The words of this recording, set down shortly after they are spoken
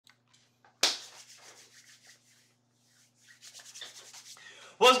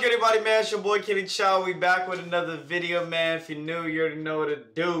What's good, everybody, man? It's your boy, Chao. We back with another video, man. If you're new, you already know what to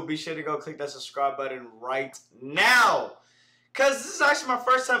do. Be sure to go click that subscribe button right now. Because this is actually my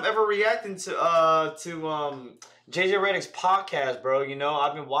first time ever reacting to JJ Redick's podcast, bro. You know,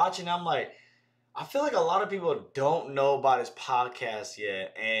 I've been watching. I'm like, I feel like a lot of people don't know about his podcast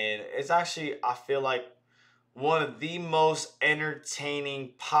yet. And it's actually, I feel like, one of the most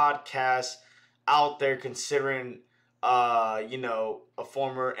entertaining podcasts out there, considering you know, a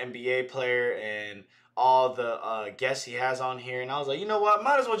former NBA player and all the guests he has on here. And I was like, you know what,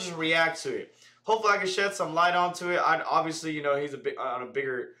 might as well just react to it. Hopefully I can shed some light onto it. Obviously, you know, he's on a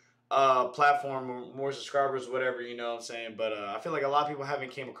bigger platform, more subscribers, whatever, you know what I'm saying. But I feel like a lot of people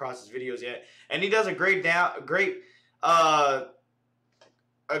haven't came across his videos yet. And he does a great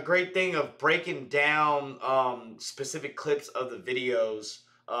thing of breaking down specific clips of the videos,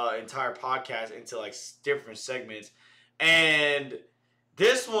 entire podcast into like different segments. And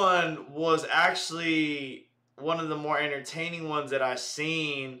this one was actually one of the more entertaining ones that I've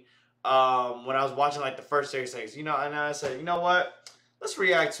seen when I was watching like the first 30 seconds. You know, and I said, you know what? Let's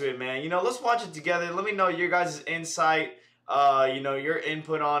react to it, man. You know, let's watch it together. Let me know your guys' insight, you know, your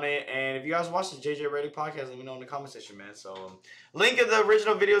input on it. And if you guys watch the JJ Redick podcast, let me know in the comment section, man. So, link of the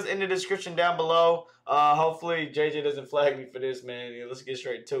original videos in the description down below. Hopefully JJ doesn't flag me for this, man. Yeah, let's get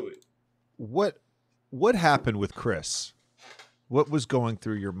straight to it. What happened with Chris? What was going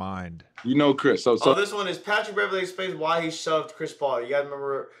through your mind? You know Chris. So this one is Patrick Beverley explains why he shoved Chris Paul. You guys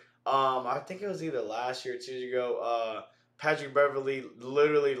remember, I think it was either last year or 2 years ago, Patrick Beverley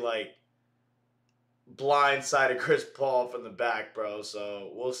literally like blindsided Chris Paul from the back, bro.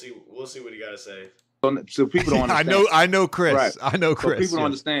 So we'll see what he got to say. So people don't understand. I know Chris. Right. I know Chris. So people don't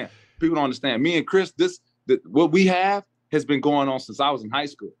understand. People don't understand. Me and Chris, what we have has been going on since I was in high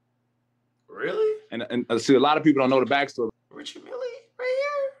school. Really? And see, a lot of people don't know the backstory. Richie Millie right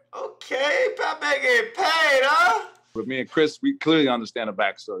here? Okay, Pat getting paid, huh? But me and Chris, we clearly understand the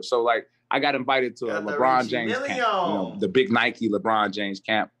backstory. So, like, I got invited to a LeBron James camp, you know, the big Nike LeBron James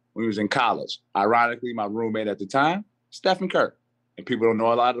camp when he was in college. Ironically, my roommate at the time, Stephen Curry. And people don't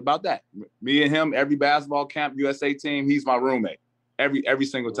know a lot about that. Me and him, every basketball camp, USA team, he's my roommate. Every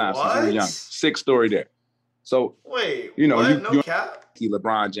single time since we were young. Sick story there. So, wait, you know, what? No cap?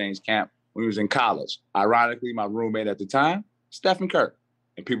 LeBron James camp when he was in college. Ironically, my roommate at the time, Stephen Curry.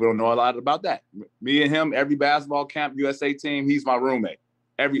 And people don't know a lot about that. Me and him, every basketball camp, USA team, he's my roommate.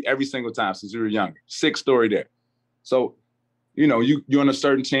 Every single time since we were young. Sick story there. So, you know, you're on a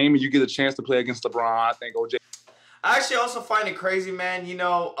certain team and you get a chance to play against LeBron. I think OJ. I actually also find it crazy, man. You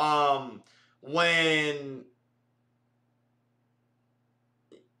know, when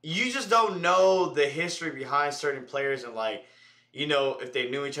you just don't know the history behind certain players and, like, you know, if they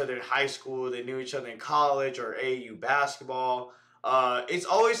knew each other in high school, they knew each other in college or AAU basketball. It's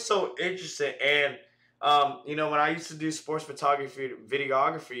always so interesting. And, you know, when I used to do sports photography,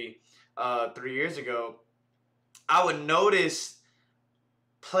 videography 3 years ago, I would notice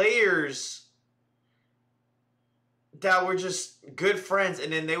players that were just good friends,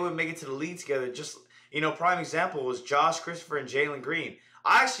 and then they would make it to the league together. Just, you know, prime example was Josh Christopher and Jalen Green.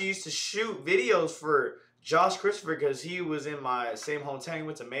 I actually used to shoot videos for Josh Christopher because he was in my same hometown. He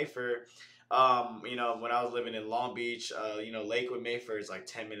went to Mayfair. You know, when I was living in Long Beach, you know, Lakewood, Mayfair is like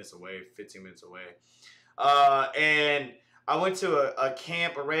 10 minutes away, 15 minutes away. And I went to a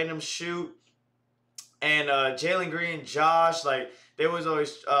camp, a random shoot, and Jalen Green and Josh, like, they was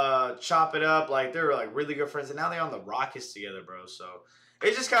always chop it up. Like, they were like really good friends, and now they're on the Rockets together, bro. So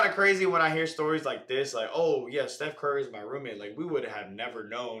it's just kind of crazy when I hear stories like this, like, oh yeah, Steph Curry is my roommate. Like, we would have never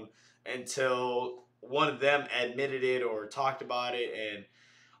known until one of them admitted it or talked about it. And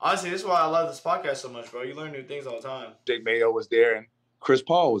honestly, this is why I love this podcast so much, bro. You learn new things all the time. Jake Mayo was there and Chris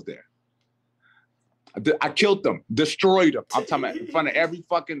Paul was there. I killed them, destroyed them. I'm talking about in front of every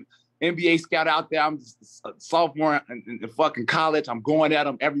fucking NBA scout out there. I'm just a sophomore in fucking college. I'm going at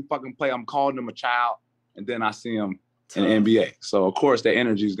them every fucking play. I'm calling them a child. And then I see them in the NBA. So, of course, that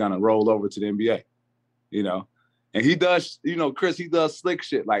energy is going to roll over to the NBA, you know. And he does, you know, Chris, he does slick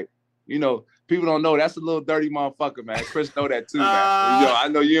shit. Like, you know, people don't know that's a little dirty motherfucker, man. Chris know that too, man. You know, I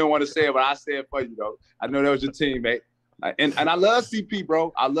know you didn't want to say it, but I say it for you, though. I know that was your teammate. And I love CP,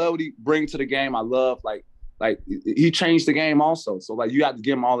 bro. I love what he brings to the game. I love, like he changed the game also. So, like, you have to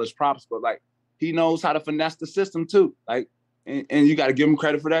give him all his props, but, like, he knows how to finesse the system too. Like, and you got to give him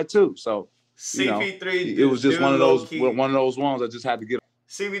credit for that too. So, CP3, it was just one of those ones I just had to get.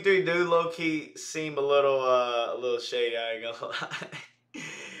 CP3 do low key seem a little shady. I ain't gonna lie.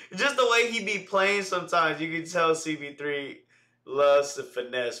 Just the way he be playing sometimes, you can tell CP3 loves to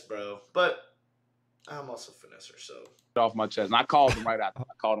finesse, bro. But I'm also a finesser, so. Off my chest. And I called him right after.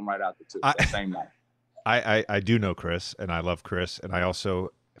 I called him right after too. That same night. I do know Chris, and I love Chris, and I also,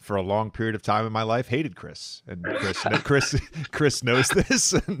 for a long period of time in my life, hated Chris. And Chris knows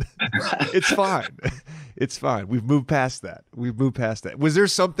this, and it's fine. It's fine. We've moved past that. Was there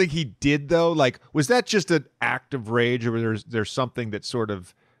something he did though? Like, was that just an act of rage, or was there something that sort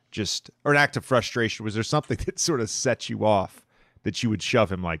of just, or an act of frustration? Was there something that sort of set you off that you would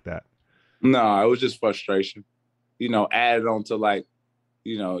shove him like that? No, it was just frustration. You know, added on to like,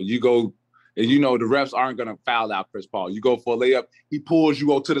 you know, you go. And you know the refs aren't gonna foul out Chris Paul. You go for a layup, he pulls, you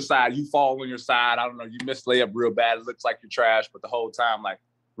go to the side, you fall on your side. I don't know, you miss layup real bad. It looks like you're trash, but the whole time, like,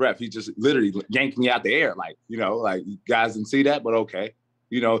 ref, he just literally yanking you out the air, like, you know, like you guys didn't see that, but okay.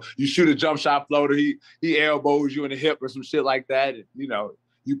 You know, you shoot a jump shot floater, he elbows you in the hip or some shit like that. And, you know,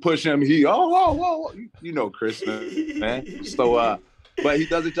 you push him, whoa. You know Chris, man. So but he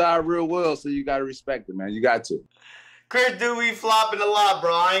does the job real well, so you gotta respect it, man. You got to. Chris do be flopping a lot,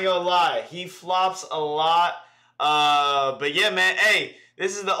 bro. I ain't gonna lie. He flops a lot. But yeah, man. Hey,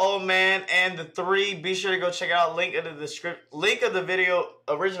 this is the old man and the 3. Be sure to go check it out. Link of the video,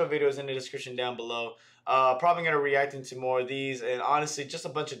 original video is in the description down below. Probably gonna react into more of these, and honestly, just a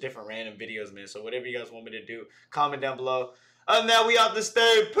bunch of different random videos, man. So whatever you guys want me to do, comment down below. Other than that, we out this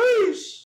day. Peace.